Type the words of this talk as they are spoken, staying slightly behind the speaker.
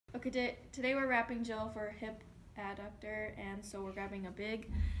Okay, today we're wrapping Jill for a hip adductor, and so we're grabbing a big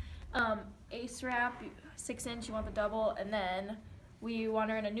ace wrap, 6-inch, you want the double, and then we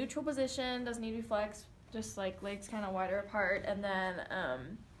want her in a neutral position, doesn't need to be flexed, just like legs kind of wider apart, and then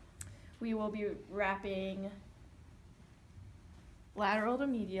we will be wrapping lateral to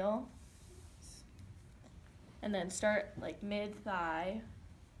medial, and then start like mid-thigh,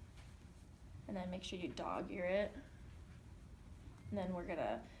 and then make sure you dog ear it. And then we're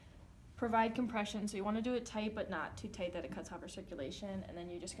gonna provide compression, so you want to do it tight but not too tight that it cuts off our circulation, and then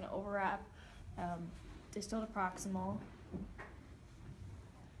you're just gonna overwrap distal to proximal.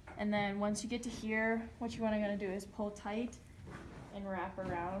 And then once you get to here, what you want to do is pull tight and wrap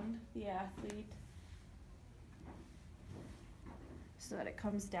around the athlete so that it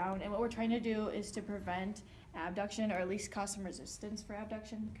comes down. And what we're trying to do is to prevent abduction, or at least cause some resistance for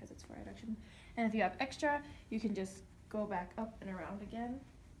abduction, because it's for adduction. And if you have extra, you can just go back up and around again.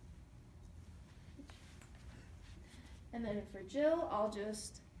 And then for Jill, I'll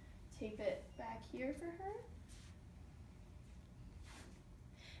just tape it back here for her.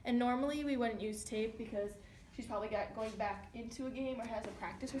 And normally we wouldn't use tape because she's probably going back into a game or has a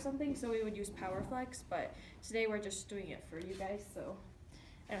practice or something, so we would use Power Flex, but today we're just doing it for you guys, so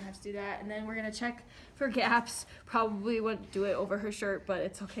I don't have to do that. And then we're gonna check for gaps. Probably wouldn't do it over her shirt, but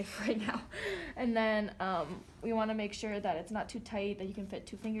it's okay for right now. And then we wanna make sure that it's not too tight, that you can fit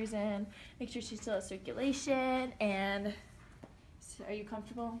 2 fingers in. Make sure she still has circulation, and so are you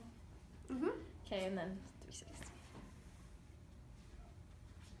comfortable? Mm-hmm. Okay, and then 3/6.